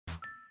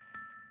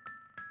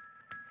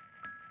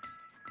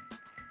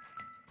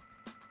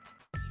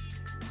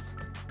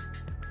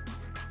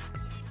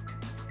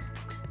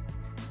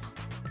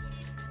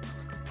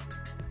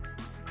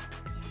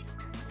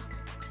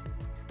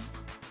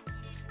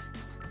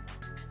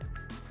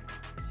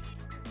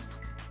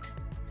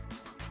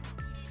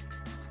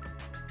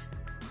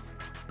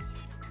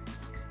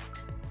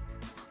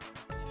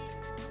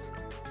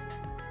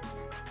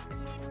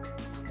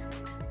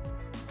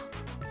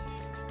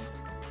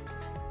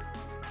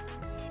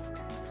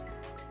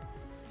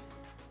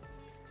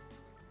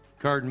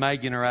Kurt and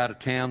Megan are out of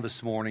town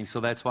this morning, so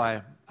that's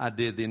why I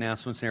did the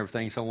announcements and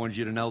everything, so I wanted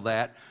you to know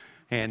that.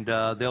 And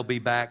they'll be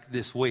back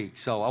this week.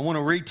 So I want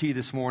to read to you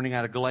this morning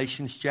out of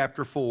Galatians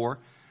chapter 4.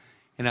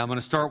 And I'm going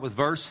to start with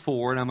verse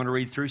 4, and I'm going to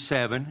read through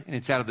 7. And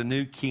it's out of the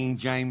New King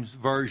James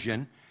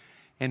Version.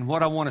 And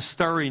what I want to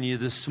stir in you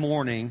this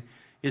morning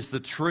is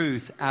the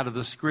truth out of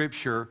the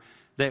Scripture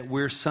that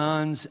we're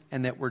sons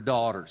and that we're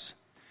daughters.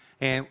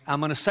 And I'm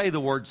going to say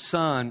the word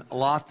son a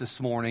lot this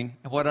morning.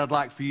 And what I'd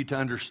like for you to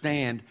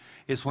understand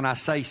is when I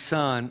say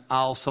son, I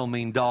also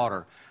mean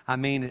daughter. I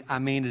mean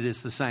it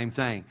is the same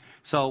thing.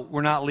 So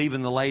we're not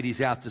leaving the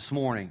ladies out this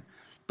morning.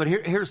 But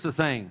here's the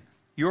thing.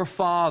 Your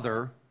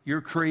Father,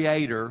 your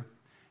Creator,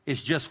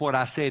 is just what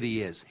I said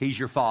He is. He's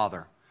your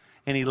Father,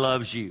 and He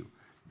loves you.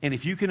 And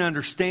if you can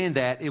understand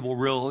that, it will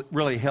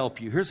really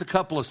help you. Here's a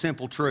couple of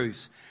simple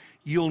truths.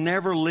 You'll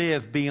never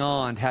live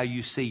beyond how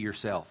you see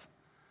yourself.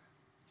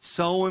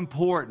 So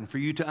important for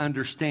you to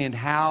understand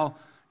how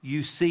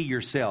you see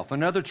yourself.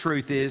 Another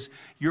truth is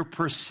your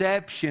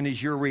perception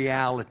is your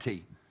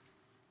reality.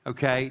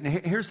 Okay? Now,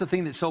 here's the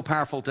thing that's so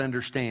powerful to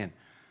understand.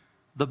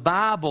 The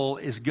Bible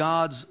is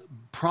God's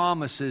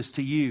promises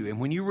to you. And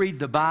when you read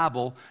the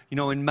Bible,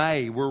 in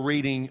May, we're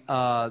reading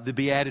the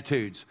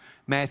Beatitudes,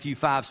 Matthew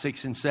 5,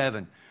 6, and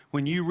 7.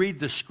 When you read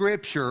the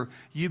Scripture,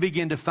 you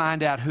begin to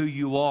find out who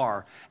you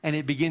are. And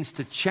it begins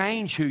to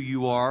change who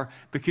you are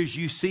because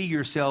you see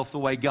yourself the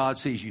way God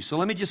sees you. So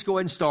let me just go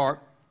ahead and start.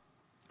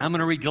 I'm going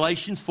to read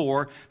Galatians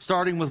 4,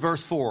 starting with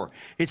verse 4.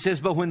 It says,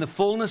 "But when the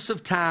fullness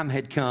of time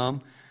had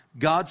come,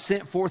 God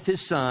sent forth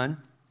His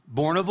Son,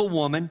 born of a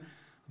woman,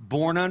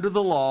 born under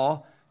the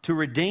law, to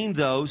redeem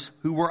those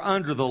who were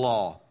under the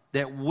law,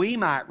 that we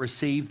might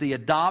receive the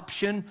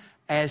adoption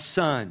as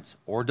sons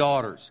or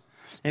daughters.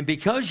 And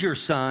because you're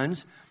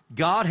sons,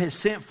 God has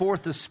sent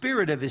forth the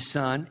Spirit of His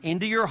Son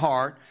into your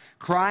heart,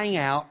 crying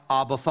out,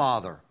 'Abba,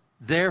 Father.'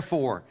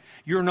 Therefore,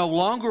 you're no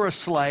longer a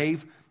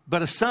slave,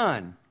 but a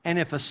son. And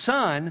if a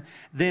son,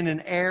 then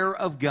an heir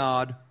of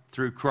God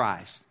through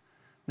Christ."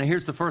 Now,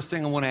 here's the first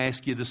thing I want to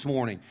ask you this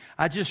morning.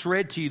 I just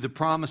read to you the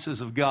promises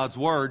of God's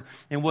Word,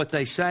 and what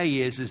they say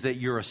is that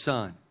you're a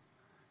son.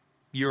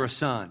 You're a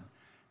son.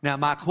 Now,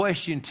 my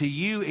question to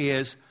you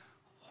is,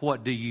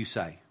 what do you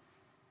say?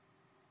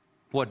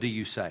 What do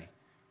you say?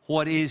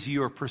 What is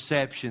your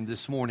perception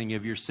this morning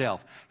of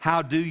yourself?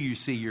 How do you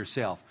see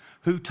yourself?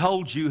 Who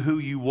told you who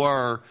you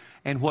were,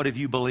 and what have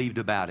you believed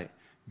about it?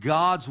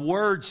 God's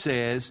Word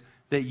says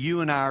that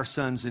you and I are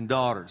sons and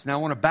daughters. Now,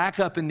 I want to back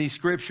up in these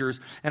Scriptures,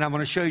 and I'm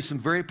going to show you some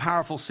very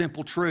powerful,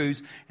 simple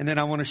truths, and then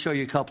I want to show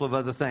you a couple of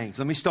other things.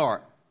 Let me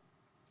start.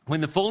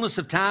 When the fullness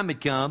of time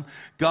had come,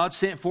 God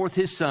sent forth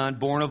His Son,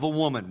 born of a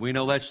woman. We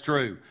know that's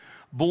true.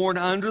 Born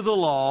under the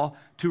law,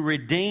 to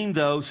redeem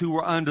those who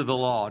were under the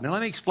law. Now,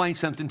 let me explain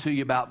something to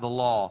you about the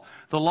law.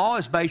 The law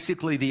is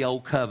basically the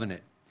Old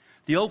Covenant.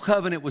 The Old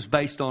Covenant was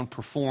based on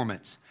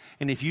performance.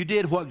 And if you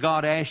did what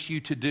God asked you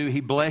to do, He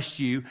blessed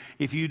you.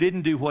 If you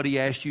didn't do what He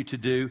asked you to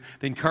do,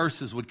 then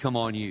curses would come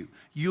on you.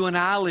 You and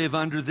I live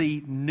under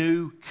the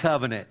new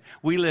covenant.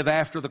 We live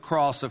after the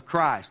cross of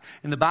Christ.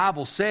 And the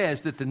Bible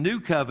says that the new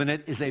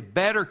covenant is a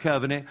better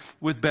covenant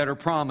with better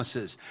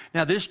promises.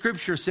 Now, this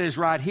Scripture says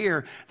right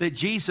here that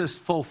Jesus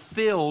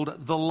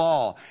fulfilled the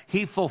law.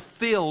 He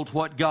fulfilled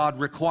what God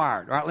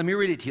required. All right, let me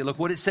read it to you. Look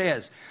what it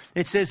says.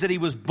 It says that He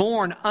was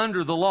born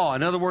under the law.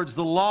 In other words,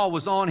 the law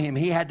was on Him.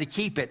 He had to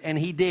keep it, and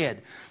He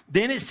did.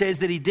 Then it says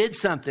that He did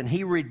something.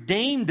 He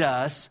redeemed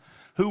us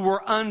who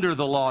were under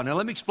the law. Now,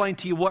 let me explain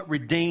to you what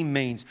redeem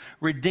means.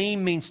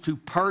 Redeem means to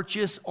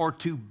purchase or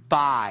to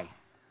buy.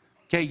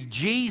 Okay,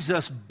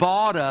 Jesus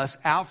bought us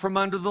out from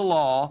under the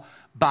law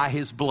by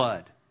His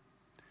blood.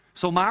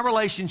 So my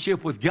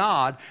relationship with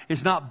God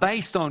is not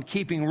based on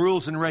keeping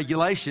rules and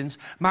regulations.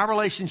 My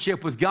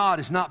relationship with God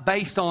is not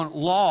based on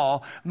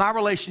law. My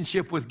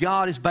relationship with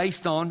God is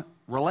based on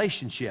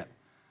relationship.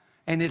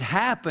 And it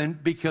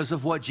happened because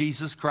of what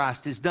Jesus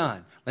Christ has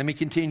done. Let me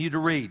continue to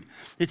read.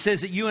 It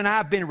says that you and I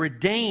have been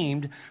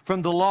redeemed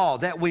from the law,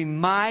 that we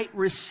might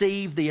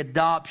receive the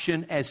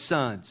adoption as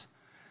sons.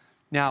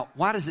 Now,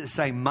 why does it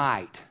say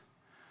might?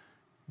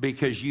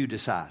 Because you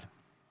decide.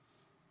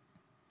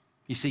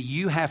 You see,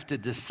 you have to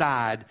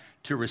decide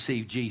to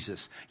receive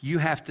Jesus. You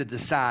have to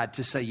decide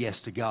to say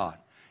yes to God.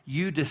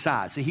 You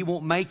decide. See, He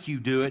won't make you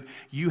do it.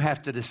 You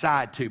have to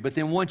decide to. But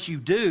then once you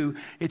do,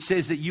 it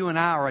says that you and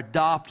I are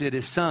adopted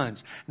as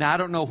sons. Now, I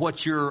don't know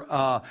what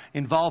your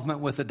involvement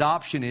with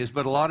adoption is,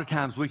 but a lot of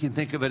times we can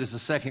think of it as a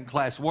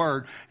second-class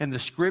word, and the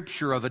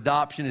Scripture of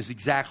adoption is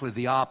exactly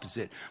the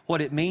opposite.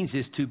 What it means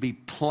is to be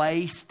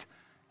placed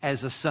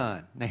as a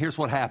son. Now, here's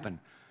what happened.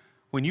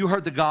 When you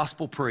heard the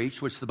gospel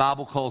preached, which the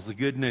Bible calls the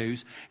good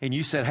news, and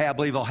you said, hey, I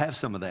believe I'll have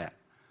some of that.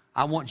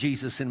 I want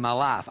Jesus in my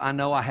life. I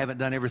know I haven't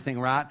done everything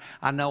right.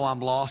 I know I'm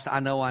lost. I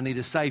know I need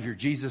a Savior.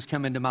 Jesus,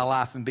 come into my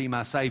life and be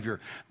my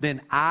Savior.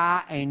 Then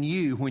I and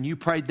you, when you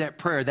prayed that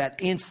prayer,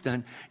 that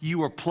instant, you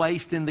were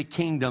placed in the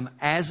kingdom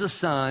as a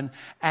son,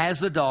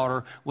 as a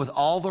daughter, with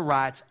all the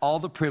rights, all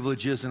the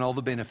privileges, and all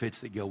the benefits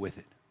that go with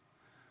it.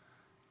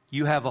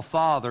 You have a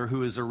father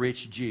who is a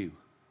rich Jew.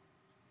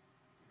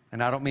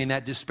 And I don't mean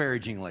that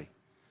disparagingly.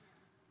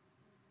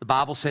 The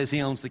Bible says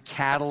he owns the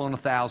cattle on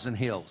 1,000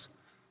 hills.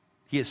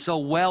 He is so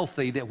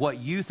wealthy that what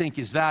you think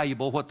is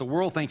valuable, what the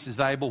world thinks is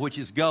valuable, which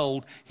is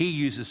gold, he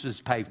uses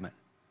as pavement.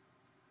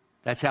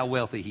 That's how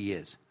wealthy he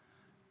is.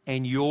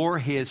 And you're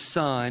his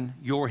son,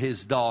 you're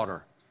his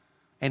daughter.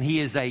 And he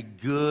is a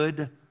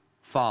good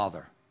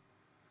father.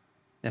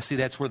 Now see,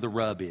 that's where the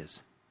rub is.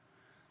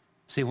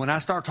 See, when I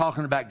start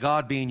talking about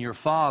God being your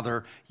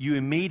father, you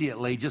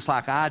immediately, just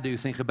like I do,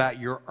 think about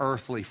your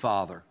earthly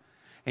father.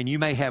 And you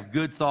may have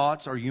good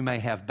thoughts or you may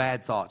have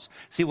bad thoughts.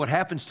 See, what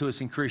happens to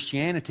us in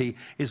Christianity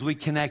is we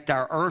connect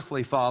our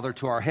earthly father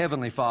to our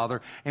heavenly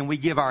father, and we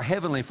give our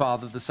heavenly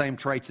father the same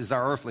traits as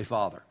our earthly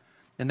father.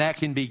 And that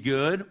can be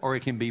good or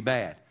it can be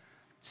bad.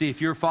 See,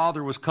 if your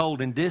father was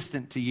cold and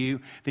distant to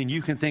you, then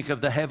you can think of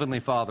the heavenly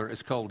father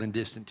as cold and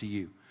distant to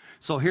you.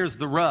 So here's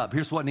the rub.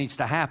 Here's what needs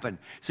to happen.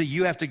 See,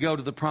 you have to go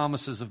to the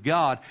promises of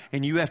God,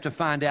 and you have to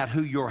find out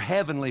who your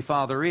heavenly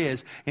father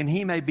is, and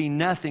he may be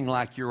nothing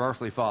like your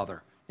earthly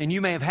father. And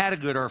you may have had a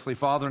good earthly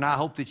father, and I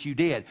hope that you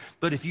did.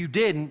 But if you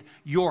didn't,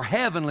 your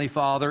heavenly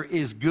father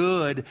is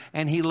good,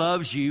 and he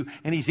loves you,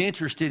 and he's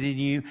interested in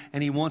you,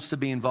 and he wants to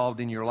be involved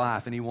in your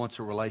life, and he wants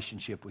a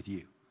relationship with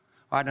you.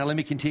 All right, now let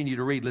me continue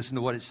to read. Listen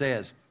to what it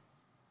says.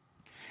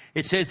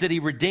 It says that he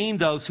redeemed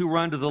those who were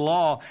under the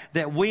law,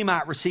 that we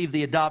might receive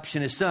the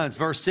adoption as sons.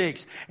 Verse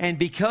 6, and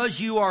because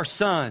you are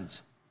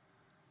sons.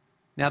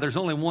 Now, there's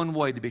only one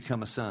way to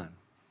become a son.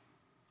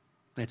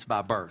 It's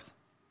by birth.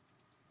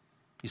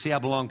 You see, I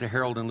belong to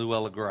Harold and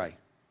Luella Gray.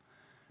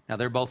 Now,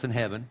 they're both in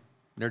heaven.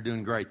 They're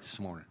doing great this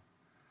morning.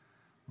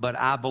 But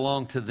I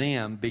belong to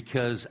them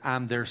because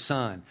I'm their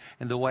son.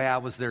 And the way I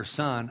was their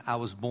son, I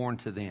was born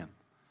to them.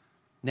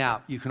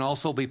 Now, you can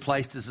also be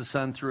placed as a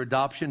son through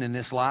adoption in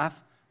this life,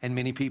 and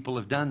many people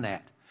have done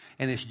that.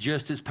 And it's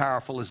just as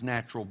powerful as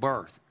natural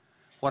birth.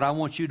 What I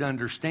want you to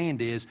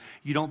understand is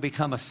you don't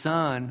become a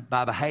son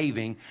by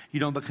behaving.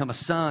 You don't become a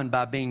son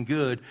by being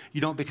good.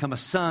 You don't become a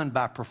son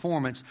by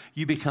performance.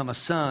 You become a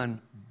son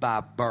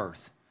by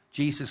birth.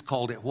 Jesus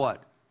called it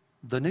what?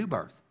 The new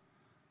birth.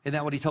 Isn't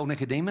that what he told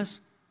Nicodemus?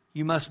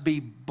 You must be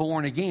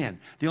born again.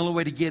 The only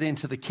way to get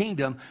into the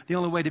kingdom, the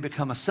only way to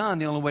become a son,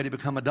 the only way to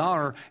become a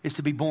daughter is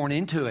to be born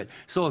into it.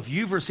 So if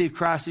you've received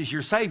Christ as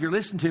your Savior,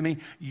 listen to me,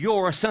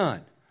 you're a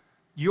son.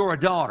 You're a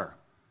daughter.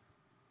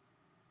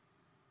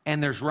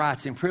 And there's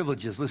rights and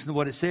privileges. Listen to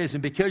what it says.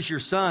 And because you're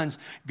sons,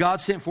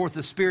 God sent forth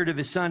the Spirit of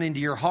His Son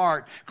into your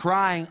heart,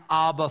 crying,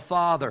 Abba,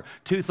 Father.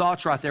 Two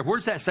thoughts right there. Where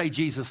does that say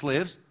Jesus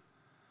lives?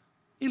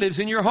 He lives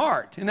in your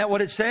heart. Isn't that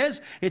what it says?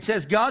 It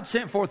says God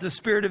sent forth the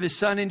Spirit of His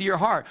Son into your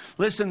heart.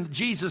 Listen,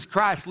 Jesus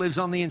Christ lives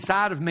on the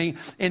inside of me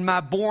in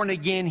my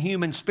born-again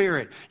human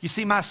spirit. You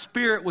see, my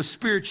spirit was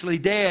spiritually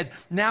dead.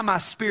 Now my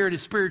spirit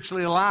is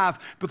spiritually alive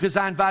because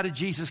I invited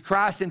Jesus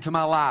Christ into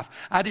my life.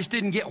 I just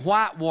didn't get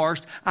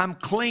whitewashed. I'm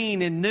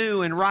clean and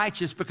new and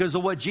righteous because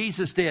of what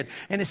Jesus did.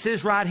 And it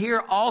says right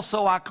here,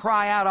 also I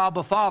cry out,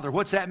 Abba, Father.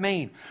 What's that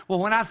mean? Well,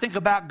 when I think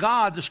about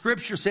God, the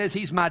Scripture says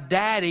He's my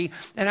daddy,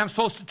 and I'm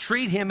supposed to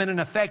treat Him in an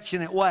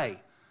affectionate way.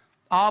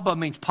 Abba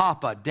means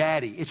papa,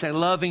 daddy. It's a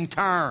loving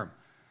term,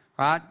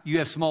 right? You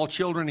have small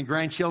children and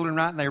grandchildren,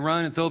 right? And they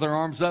run and throw their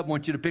arms up,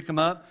 want you to pick them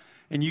up,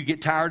 and you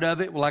get tired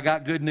of it. Well, I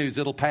got good news.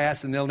 It'll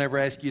pass, and they'll never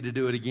ask you to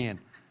do it again.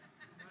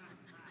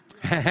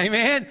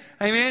 Amen?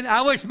 Amen?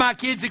 I wish my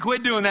kids would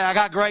quit doing that. I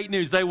got great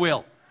news. They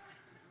will.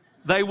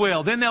 They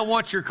will. Then they'll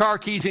want your car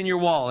keys in your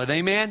wallet.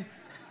 Amen?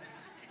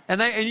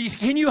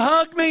 Can you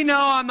hug me? No,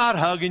 I'm not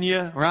hugging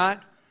you, right?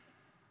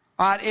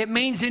 All right, it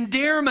means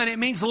endearment. It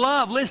means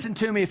love. Listen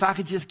to me, if I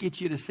could just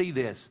get you to see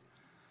this.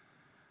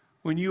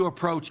 When you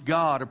approach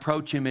God,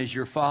 approach Him as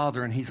your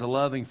Father, and He's a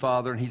loving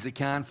Father, and He's a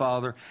kind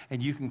Father,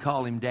 and you can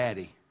call Him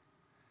Daddy.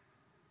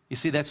 You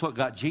see, that's what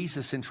got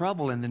Jesus in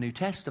trouble in the New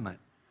Testament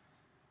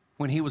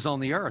when He was on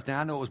the earth.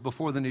 Now, I know it was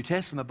before the New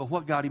Testament, but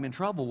what got Him in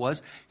trouble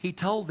was He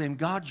told them,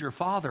 God's your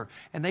Father,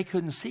 and they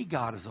couldn't see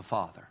God as a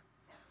Father.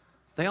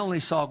 They only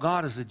saw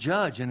God as a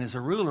judge and as a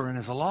ruler and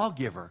as a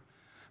lawgiver.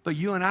 But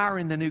you and I are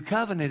in the new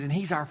covenant, and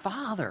He's our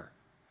Father.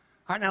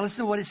 All right, now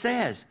listen to what it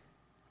says.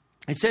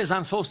 It says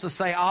I'm supposed to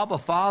say, Abba,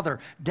 Father,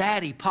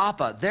 Daddy,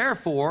 Papa.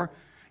 Therefore,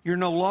 you're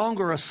no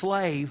longer a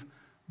slave,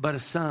 but a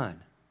son.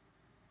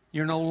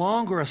 You're no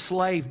longer a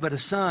slave, but a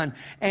son.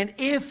 And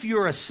if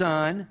you're a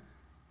son,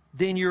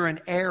 then you're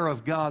an heir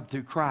of God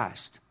through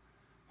Christ.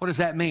 What does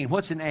that mean?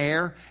 What's an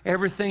heir?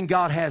 Everything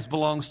God has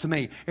belongs to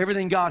me.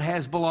 Everything God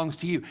has belongs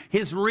to you.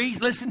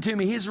 Listen to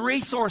me, His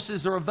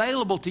resources are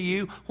available to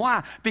you.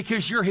 Why?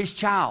 Because you're His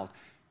child.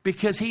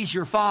 Because He's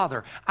your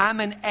Father. I'm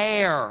an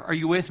heir. Are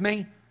you with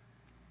me?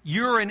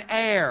 You're an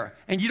heir.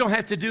 And you don't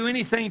have to do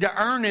anything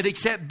to earn it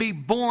except be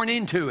born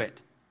into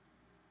it.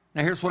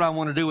 Now here's what I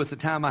want to do with the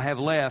time I have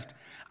left.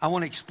 I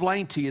want to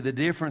explain to you the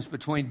difference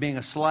between being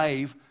a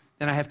slave,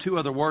 and I have two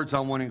other words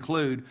I want to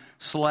include,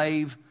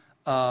 slave,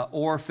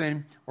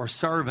 orphan or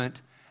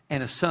servant,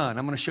 and a son.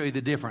 I'm going to show you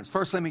the difference.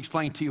 First, let me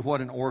explain to you what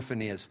an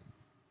orphan is.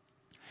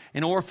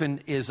 An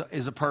orphan is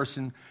a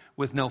person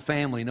with no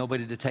family,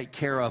 nobody to take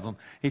care of them.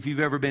 If you've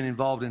ever been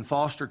involved in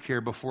foster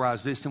care before, I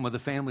was visiting with a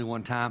family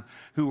one time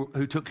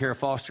who took care of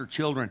foster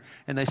children,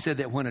 and they said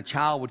that when a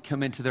child would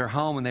come into their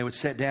home and they would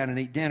sit down and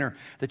eat dinner,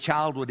 the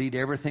child would eat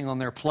everything on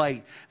their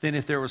plate. Then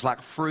if there was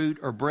like fruit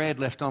or bread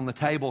left on the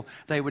table,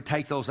 they would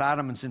take those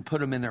items and put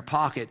them in their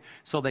pocket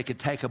so they could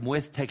take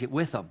it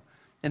with them.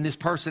 And this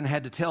person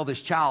had to tell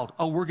this child,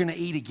 oh, we're going to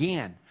eat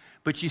again.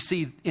 But you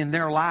see, in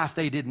their life,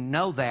 they didn't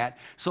know that.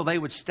 So they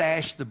would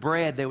stash the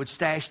bread, they would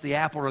stash the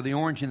apple or the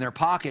orange in their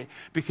pocket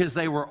because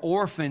they were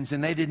orphans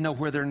and they didn't know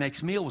where their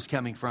next meal was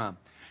coming from.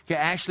 Okay,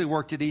 Ashley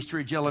worked at East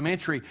Ridge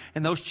Elementary,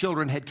 and those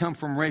children had come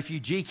from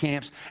refugee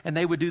camps, and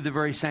they would do the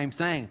very same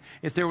thing.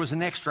 If there was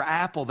an extra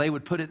apple, they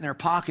would put it in their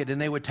pocket and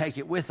they would take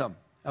it with them.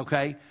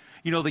 Okay?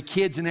 You know, the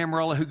kids in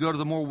Amarillo who go to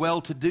the more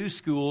well-to-do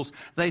schools,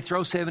 they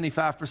throw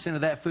 75%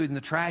 of that food in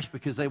the trash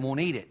because they won't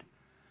eat it.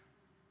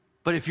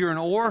 But if you're an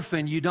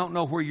orphan, you don't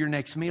know where your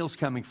next meal's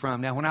coming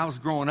from. Now, when I was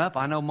growing up,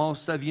 I know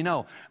most of you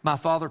know, my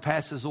father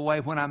passes away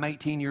when I'm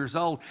 18 years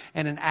old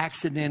in an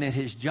accident at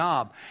his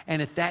job.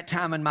 And at that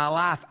time in my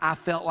life, I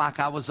felt like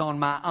I was on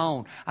my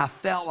own. I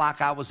felt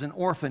like I was an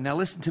orphan. Now,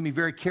 listen to me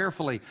very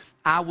carefully.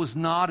 I was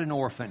not an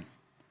orphan.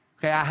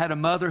 Okay, I had a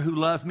mother who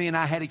loved me and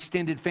I had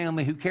extended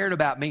family who cared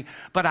about me,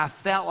 but I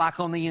felt like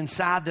on the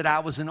inside that I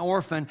was an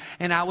orphan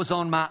and I was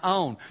on my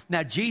own.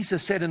 Now,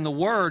 Jesus said in the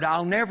Word,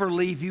 I'll never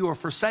leave you or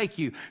forsake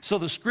you. So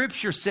the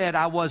Scripture said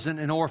I wasn't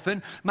an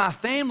orphan. My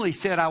family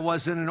said I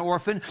wasn't an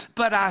orphan,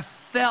 but I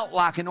felt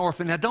like an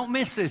orphan. Now, don't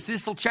miss this.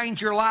 This will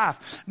change your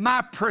life.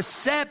 My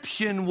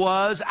perception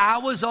was I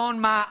was on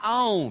my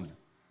own.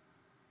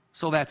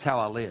 So that's how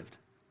I lived.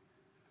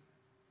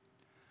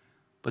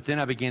 But then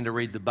I began to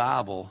read the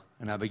Bible,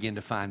 and I began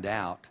to find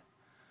out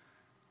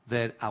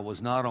that I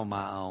was not on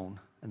my own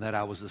and that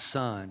I was a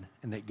son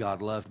and that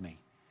God loved me.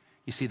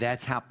 You see,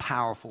 that's how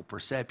powerful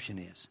perception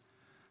is.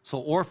 So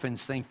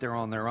orphans think they're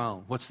on their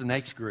own. What's the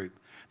next group?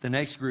 The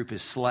next group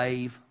is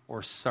slave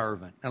or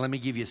servant. Now, let me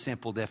give you a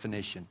simple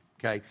definition,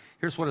 okay?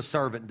 Here's what a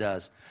servant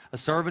does. A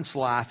servant's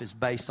life is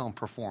based on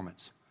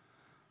performance.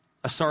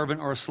 A servant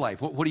or a slave.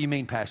 What do you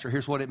mean, Pastor?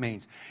 Here's what it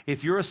means.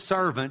 If you're a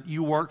servant,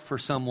 you work for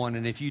someone,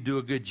 and if you do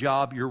a good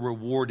job, you're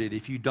rewarded.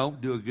 If you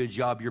don't do a good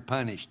job, you're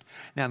punished.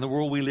 Now, in the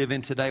world we live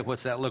in today,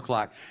 what's that look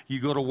like?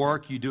 You go to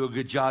work, you do a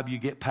good job, you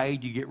get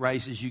paid, you get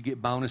raises, you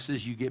get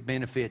bonuses, you get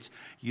benefits.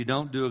 You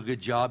don't do a good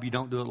job, you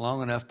don't do it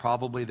long enough,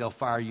 probably they'll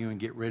fire you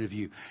and get rid of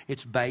you.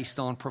 It's based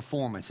on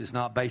performance. It's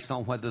not based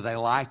on whether they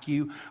like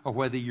you or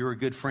whether you're a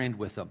good friend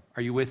with them.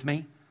 Are you with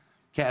me?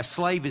 Okay, a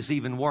slave is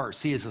even worse.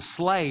 See, as a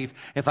slave,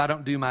 if I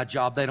don't do my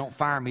job, they don't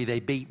fire me, they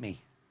beat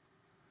me.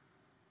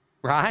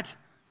 Right?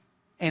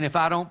 And if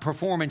I don't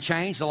perform and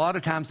change, a lot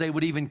of times they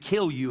would even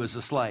kill you as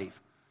a slave.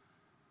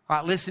 All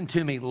right, listen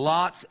to me.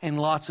 Lots and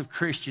lots of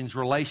Christians'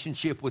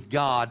 relationship with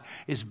God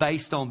is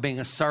based on being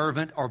a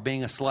servant or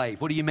being a slave.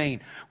 What do you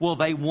mean? Well,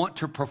 they want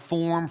to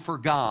perform for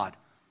God.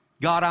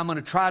 God, I'm going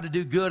to try to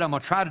do good. I'm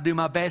going to try to do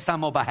my best. I'm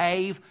going to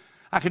behave.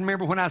 I can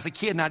remember when I was a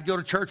kid and I'd go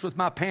to church with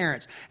my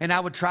parents and I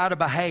would try to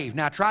behave.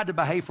 Now, I tried to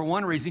behave for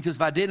one reason, because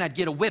if I didn't, I'd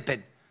get a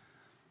whipping.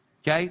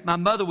 Okay? My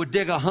mother would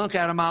dig a hunk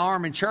out of my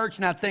arm in church,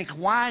 and I'd think,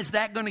 why is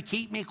that going to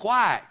keep me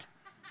quiet?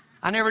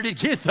 I never did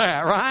get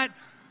that, right?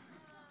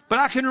 But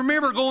I can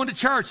remember going to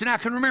church, and I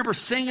can remember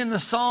singing the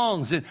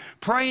songs and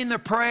praying the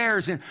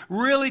prayers and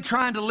really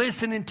trying to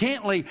listen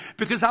intently,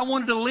 because I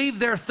wanted to leave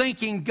there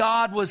thinking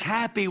God was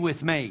happy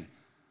with me.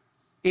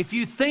 If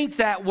you think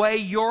that way,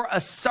 you're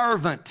a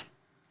servant.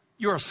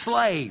 You're a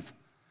slave,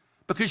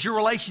 because your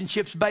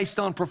relationship's based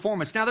on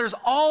performance. Now, there's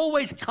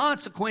always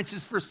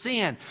consequences for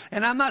sin.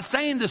 And I'm not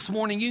saying this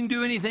morning you can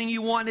do anything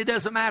you want and it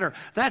doesn't matter.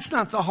 That's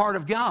not the heart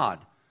of God.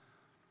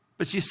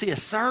 But you see, a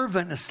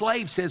servant and a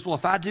slave says, well,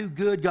 if I do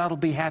good, God will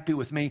be happy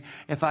with me.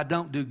 If I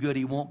don't do good,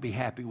 he won't be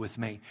happy with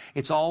me.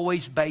 It's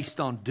always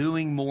based on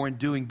doing more and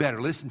doing better.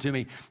 Listen to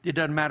me. It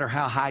doesn't matter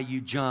how high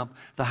you jump.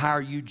 The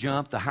higher you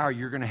jump, the higher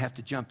you're going to have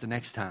to jump the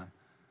next time.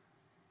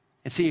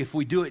 And see, if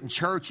we do it in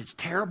church, it's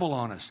terrible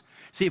on us.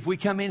 See, if we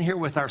come in here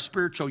with our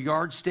spiritual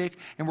yardstick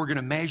and we're going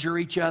to measure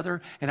each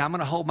other, and I'm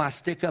going to hold my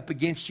stick up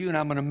against you and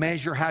I'm going to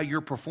measure how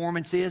your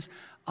performance is,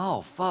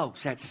 oh,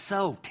 folks, that's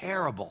so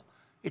terrible.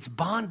 It's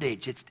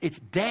bondage. It's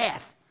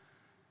death.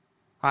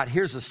 All right,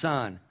 here's a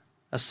son.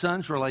 A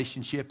son's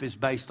relationship is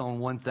based on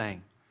one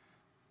thing: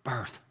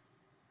 birth.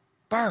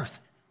 Birth.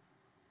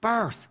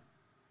 Birth.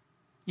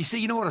 You see,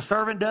 you know what a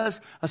servant does?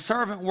 A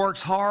servant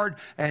works hard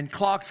and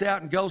clocks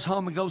out and goes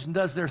home and goes and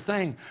does their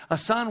thing. A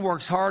son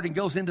works hard and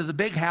goes into the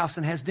big house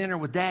and has dinner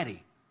with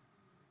daddy.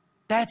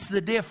 That's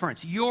the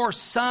difference. You're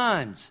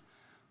sons,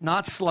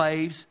 not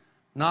slaves,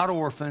 not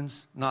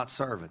orphans, not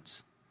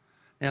servants.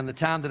 Now, in the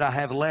time that I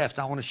have left,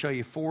 I want to show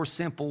you 4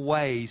 simple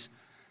ways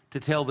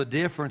to tell the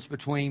difference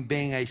between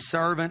being a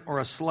servant or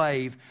a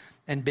slave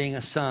and being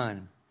a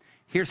son.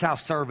 Here's how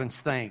servants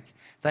think.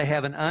 They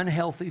have an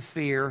unhealthy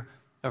fear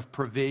of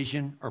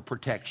provision or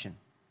protection.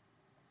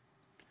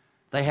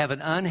 They have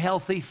an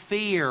unhealthy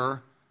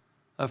fear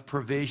of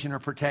provision or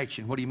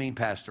protection. What do you mean,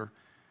 Pastor?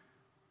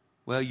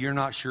 Well, you're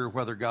not sure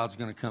whether God's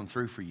going to come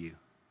through for you.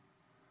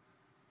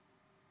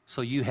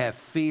 So you have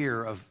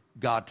fear of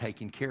God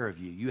taking care of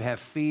you. You have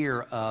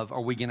fear of, are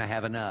we going to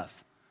have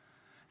enough?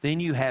 Then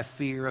you have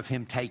fear of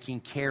Him taking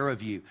care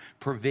of you.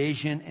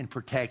 Provision and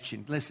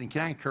protection. Listen,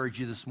 can I encourage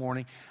you this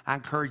morning? I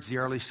encourage the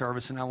early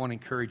service, and I want to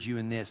encourage you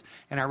in this.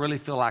 And I really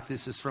feel like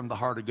this is from the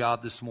heart of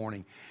God this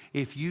morning.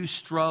 If you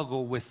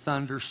struggle with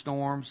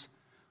thunderstorms,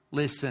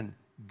 listen,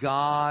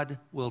 God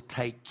will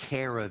take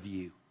care of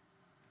you.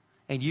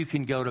 And you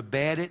can go to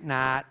bed at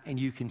night and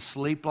you can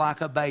sleep like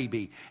a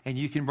baby. And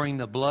you can bring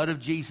the blood of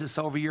Jesus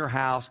over your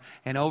house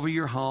and over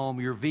your home,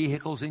 your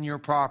vehicles and your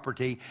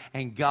property.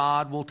 And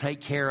God will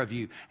take care of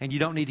you. And you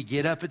don't need to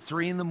get up at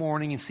 3 in the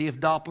morning and see if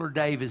Doppler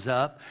Dave is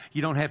up.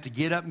 You don't have to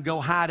get up and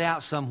go hide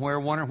out somewhere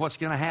wondering what's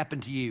going to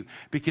happen to you.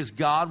 Because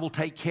God will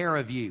take care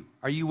of you.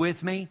 Are you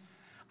with me?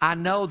 I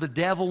know the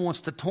devil wants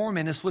to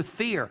torment us with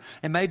fear.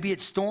 And maybe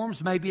it's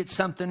storms, maybe it's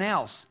something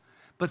else.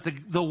 But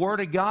the Word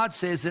of God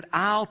says that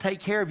I'll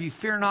take care of you.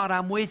 Fear not,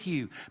 I'm with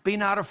you. Be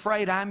not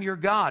afraid, I'm your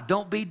God.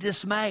 Don't be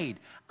dismayed.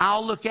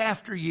 I'll look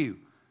after you.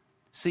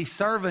 See,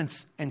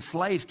 servants and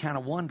slaves kind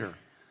of wonder,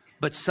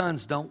 but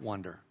sons don't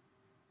wonder.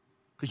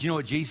 Because you know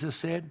what Jesus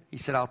said? He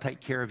said, I'll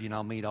take care of you and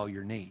I'll meet all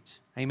your needs.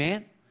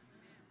 Amen?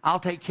 I'll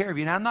take care of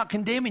you. Now, I'm not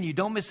condemning you.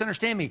 Don't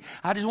misunderstand me.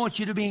 I just want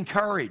you to be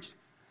encouraged.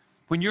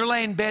 When you're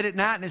laying in bed at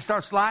night and it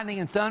starts lightning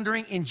and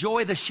thundering,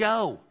 enjoy the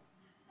show.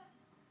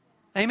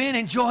 Amen.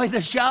 Enjoy the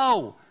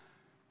show.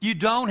 You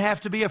don't have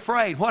to be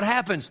afraid. What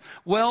happens?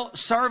 Well,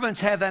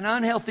 servants have an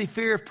unhealthy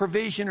fear of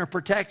provision or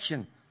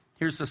protection.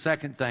 Here's the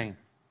second thing.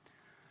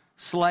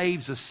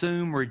 Slaves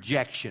assume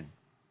rejection.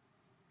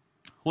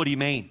 What do you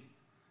mean?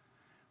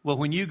 Well,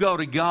 when you go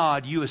to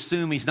God, you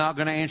assume He's not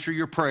going to answer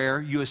your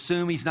prayer. You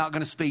assume He's not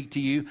going to speak to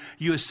you.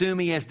 You assume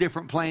He has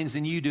different plans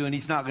than you do, and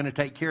He's not going to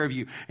take care of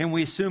you. And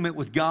we assume it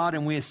with God,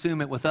 and we assume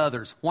it with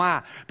others.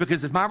 Why?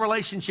 Because if my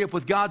relationship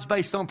with God's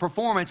based on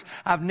performance,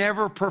 I've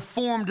never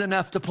performed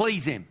enough to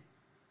please Him.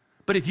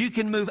 But if you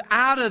can move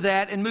out of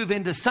that and move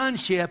into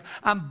sonship,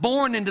 I'm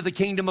born into the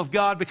kingdom of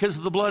God because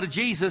of the blood of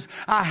Jesus.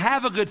 I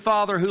have a good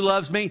Father who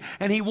loves me,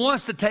 and He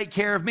wants to take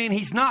care of me, and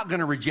He's not going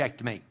to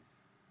reject me.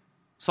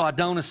 So I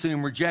don't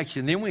assume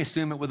rejection. Then we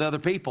assume it with other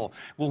people.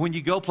 Well, when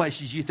you go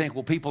places, you think,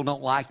 well, people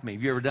don't like me.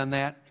 Have you ever done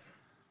that?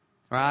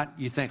 Right?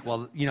 You think,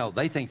 well, you know,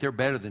 they think they're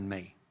better than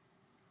me.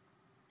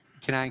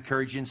 Can I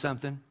encourage you in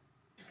something?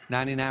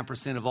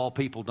 99% of all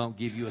people don't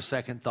give you a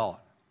second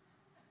thought.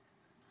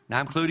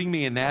 Now, including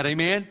me in that,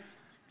 amen?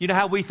 You know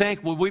how we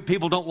think, well,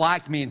 people don't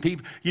like me. And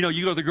people, you know,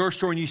 you go to the grocery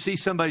store and you see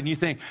somebody and you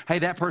think, hey,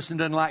 that person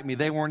doesn't like me.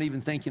 They weren't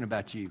even thinking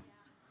about you.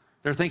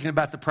 They're thinking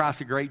about the price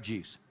of grape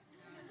juice.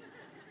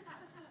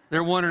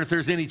 They're wondering if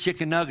there's any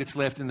chicken nuggets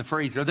left in the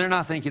freezer. They're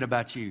not thinking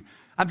about you.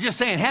 I'm just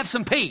saying, have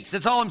some peace.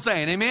 That's all I'm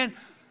saying. Amen?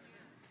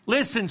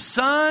 Listen,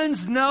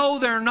 sons know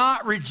they're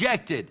not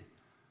rejected.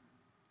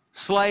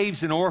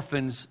 Slaves and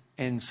orphans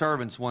and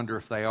servants wonder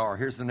if they are.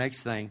 Here's the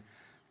next thing,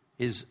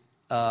 is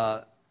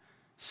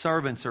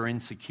servants are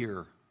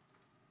insecure.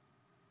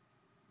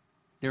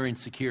 They're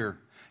insecure.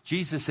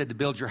 Jesus said to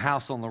build your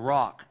house on the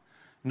rock.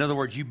 In other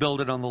words, you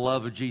build it on the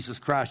love of Jesus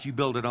Christ. You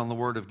build it on the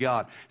Word of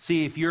God.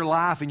 See, if your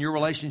life and your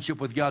relationship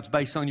with God's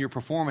based on your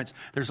performance,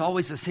 there's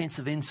always a sense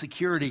of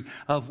insecurity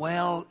of,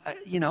 well,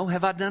 you know,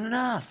 have I done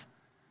enough?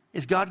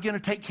 Is God going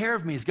to take care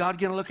of me? Is God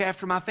going to look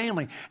after my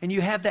family? And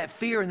you have that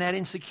fear and that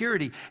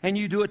insecurity. And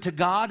you do it to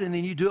God, and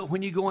then you do it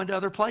when you go into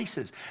other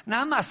places.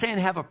 Now, I'm not saying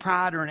have a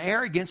pride or an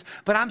arrogance,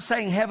 but I'm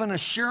saying have an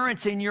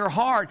assurance in your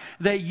heart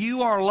that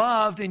you are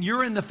loved and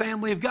you're in the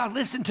family of God.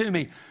 Listen to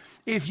me.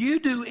 If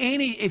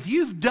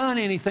you've done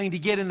anything to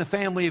get in the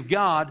family of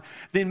God,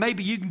 then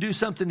maybe you can do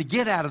something to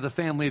get out of the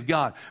family of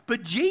God.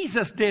 But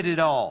Jesus did it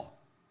all.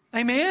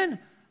 Amen?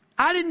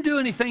 I didn't do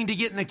anything to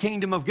get in the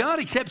kingdom of God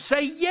except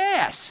say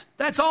yes.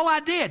 That's all I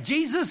did.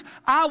 Jesus,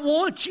 I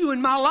want you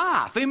in my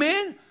life.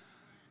 Amen?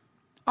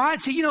 All right,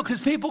 so, you know,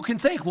 because people can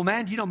think, well,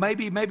 man, you know,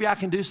 maybe I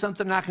can do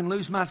something and I can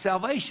lose my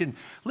salvation.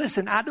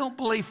 Listen, I don't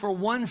believe for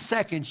 1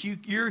 second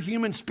your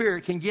human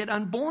spirit can get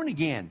unborn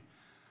again.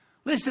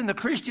 Listen, the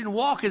Christian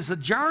walk is a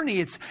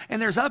journey.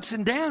 And there's ups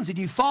and downs, and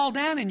you fall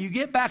down and you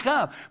get back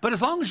up. But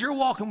as long as you're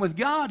walking with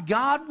God,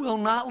 God will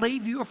not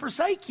leave you or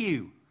forsake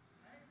you.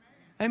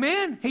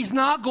 Amen? He's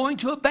not going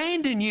to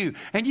abandon you.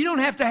 And you don't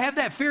have to have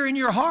that fear in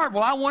your heart.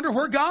 Well, I wonder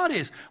where God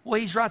is.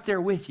 Well, He's right there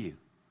with you.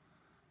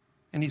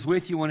 And He's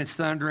with you when it's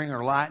thundering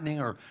or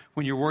lightning or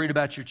when you're worried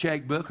about your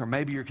checkbook or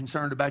maybe you're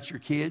concerned about your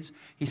kids.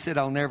 He said,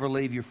 I'll never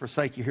leave you or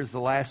forsake you. Here's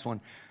the last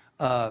one.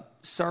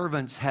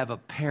 Servants have a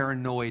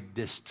paranoid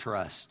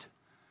distrust.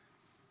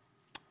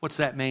 What's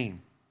that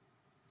mean?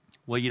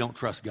 Well, you don't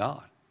trust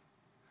God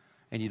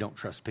and you don't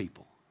trust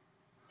people.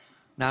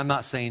 Now, I'm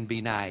not saying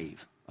be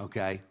naive,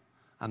 okay?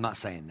 I'm not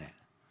saying that.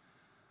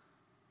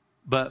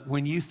 But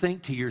when you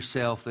think to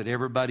yourself that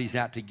everybody's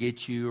out to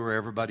get you or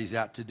everybody's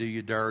out to do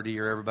you dirty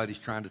or everybody's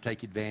trying to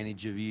take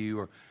advantage of you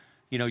or,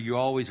 you know, you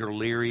always are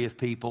leery of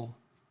people,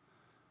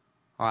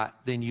 all right,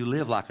 then you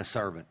live like a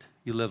servant.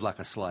 You live like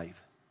a slave.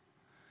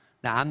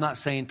 Now, I'm not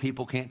saying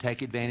people can't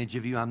take advantage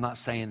of you. I'm not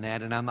saying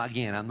that. And I'm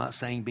not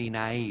saying be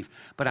naive.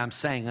 But I'm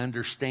saying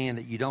understand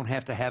that you don't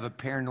have to have a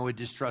paranoid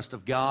distrust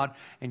of God,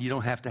 and you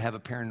don't have to have a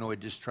paranoid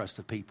distrust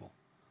of people.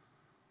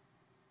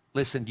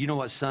 Listen, do you know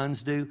what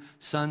sons do?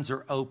 Sons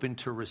are open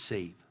to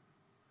receive.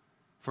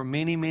 For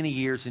many, many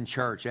years in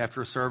church,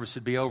 after a service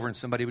would be over and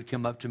somebody would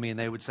come up to me and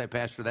they would say,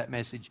 Pastor, that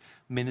message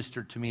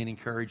ministered to me and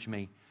encouraged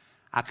me.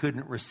 I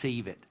couldn't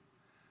receive it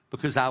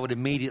because I would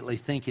immediately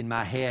think in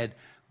my head,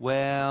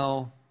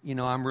 well, you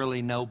know, I'm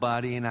really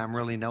nobody and I'm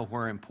really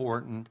nowhere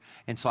important,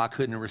 and so I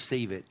couldn't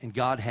receive it. And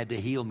God had to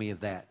heal me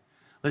of that.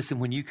 Listen,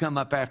 when you come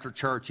up after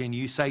church and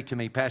you say to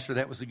me, Pastor,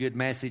 that was a good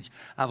message,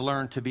 I've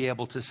learned to be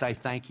able to say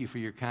thank you for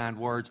your kind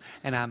words,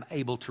 and I'm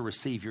able to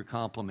receive your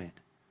compliment.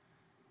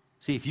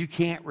 See, if you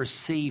can't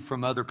receive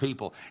from other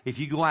people, if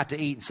you go out to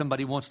eat and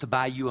somebody wants to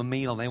buy you a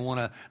meal, they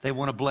want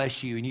to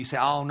bless you, and you say,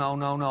 oh,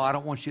 no, I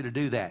don't want you to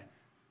do that.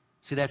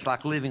 See, that's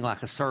like living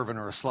like a servant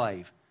or a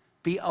slave.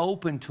 Be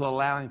open to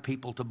allowing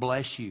people to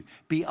bless you.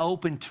 Be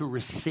open to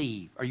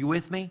receive. Are you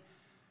with me?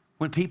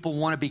 When people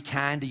want to be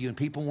kind to you and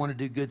people want to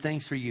do good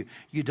things for you,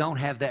 you don't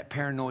have that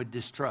paranoid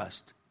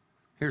distrust.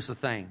 Here's the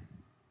thing.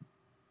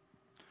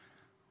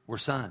 We're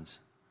sons.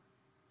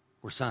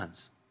 We're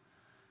sons.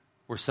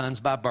 We're sons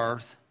by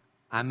birth.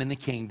 I'm in the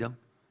kingdom.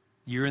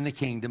 You're in the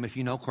kingdom if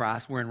you know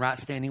Christ. We're in right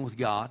standing with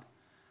God.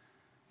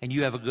 And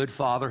you have a good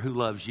Father who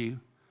loves you.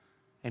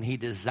 And He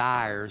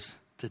desires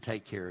to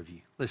take care of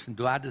you. Listen,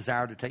 do I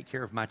desire to take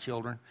care of my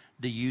children?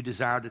 Do you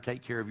desire to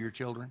take care of your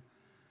children?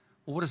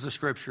 Well, what does the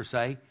Scripture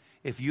say?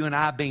 If you and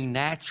I, being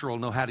natural,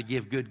 know how to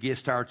give good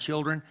gifts to our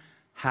children,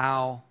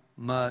 how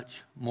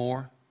much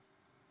more?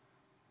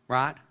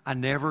 Right? I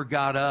never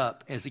got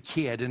up as a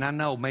kid, and I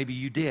know maybe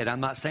you did. I'm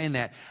not saying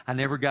that. I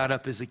never got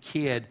up as a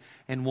kid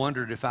and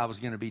wondered if I was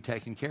going to be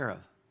taken care of.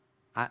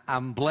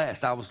 I'm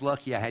blessed. I was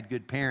lucky. I had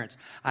good parents.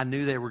 I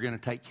knew they were going to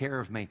take care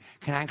of me.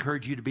 Can I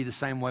encourage you to be the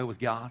same way with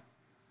God?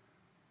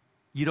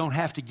 You don't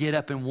have to get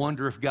up and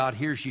wonder if God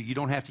hears you. You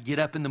don't have to get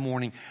up in the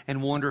morning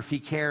and wonder if He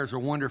cares or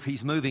wonder if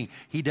He's moving.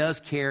 He does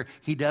care,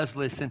 He does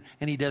listen,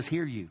 and He does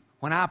hear you.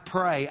 When I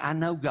pray, I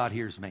know God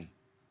hears me.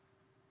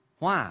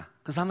 Why?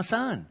 Because I'm a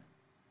son.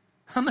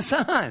 I'm a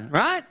son,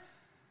 right?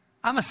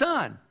 I'm a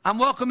son. I'm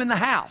welcome in the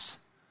house.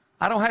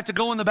 I don't have to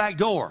go in the back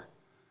door.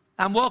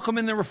 I'm welcome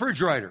in the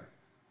refrigerator.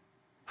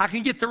 I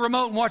can get the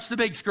remote and watch the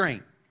big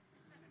screen.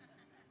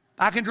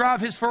 I can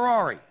drive his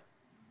Ferrari.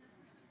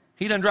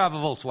 He doesn't drive a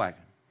Volkswagen.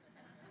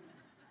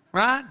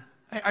 Right?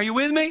 Are you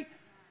with me?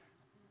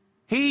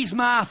 He's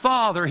my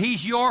Father.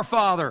 He's your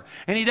Father.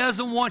 And He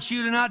doesn't want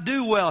you to not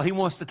do well. He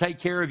wants to take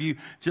care of you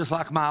just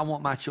like I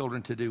want my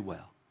children to do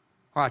well.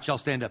 All right, y'all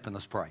stand up and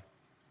let's pray.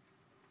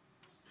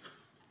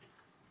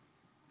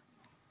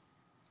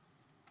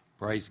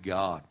 Praise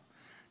God.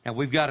 Now,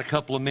 we've got a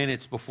couple of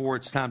minutes before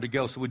it's time to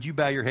go. So would you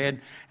bow your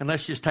head and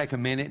let's just take a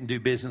minute and do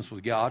business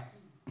with God.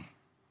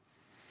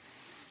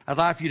 I'd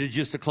like for you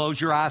to close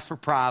your eyes for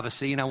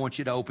privacy, and I want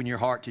you to open your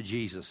heart to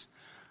Jesus.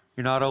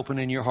 You're not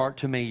opening your heart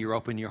to me. You're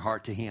opening your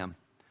heart to Him.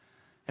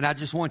 And I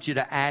just want you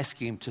to ask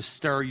Him to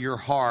stir your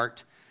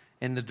heart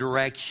in the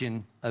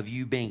direction of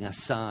you being a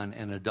son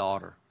and a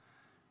daughter,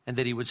 and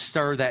that He would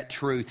stir that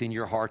truth in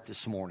your heart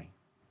this morning.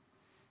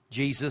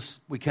 Jesus,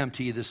 we come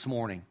to you this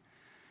morning.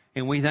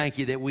 And we thank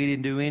you that we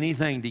didn't do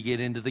anything to get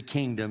into the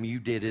kingdom. You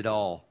did it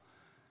all.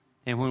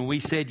 And when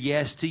we said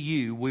yes to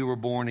you, we were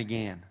born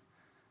again.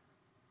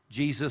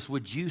 Jesus,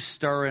 would you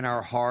stir in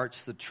our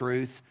hearts the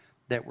truth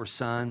that we're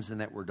sons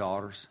and that we're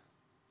daughters?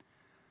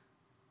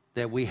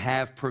 That we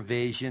have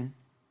provision,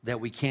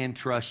 that we can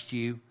trust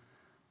you,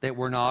 that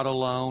we're not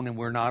alone and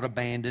we're not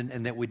abandoned,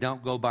 and that we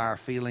don't go by our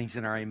feelings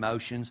and our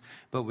emotions,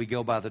 but we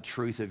go by the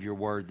truth of your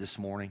word this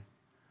morning.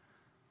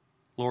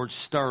 Lord,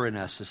 stir in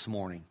us this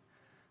morning.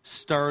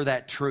 Stir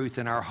that truth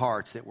in our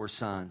hearts that we're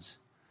sons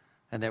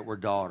and that we're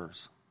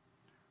daughters.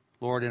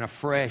 Lord, in a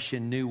fresh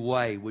and new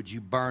way, would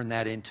you burn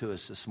that into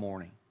us this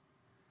morning?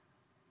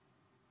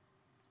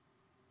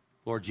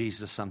 Lord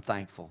Jesus, I'm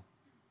thankful.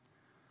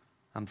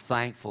 I'm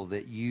thankful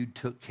that you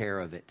took care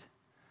of it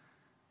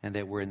and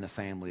that we're in the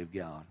family of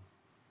God.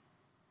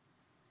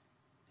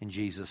 In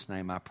Jesus'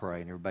 name I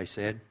pray. And everybody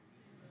said,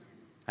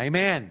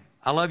 Amen.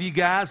 I love you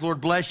guys. Lord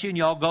bless you, and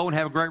y'all go and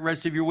have a great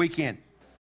rest of your weekend.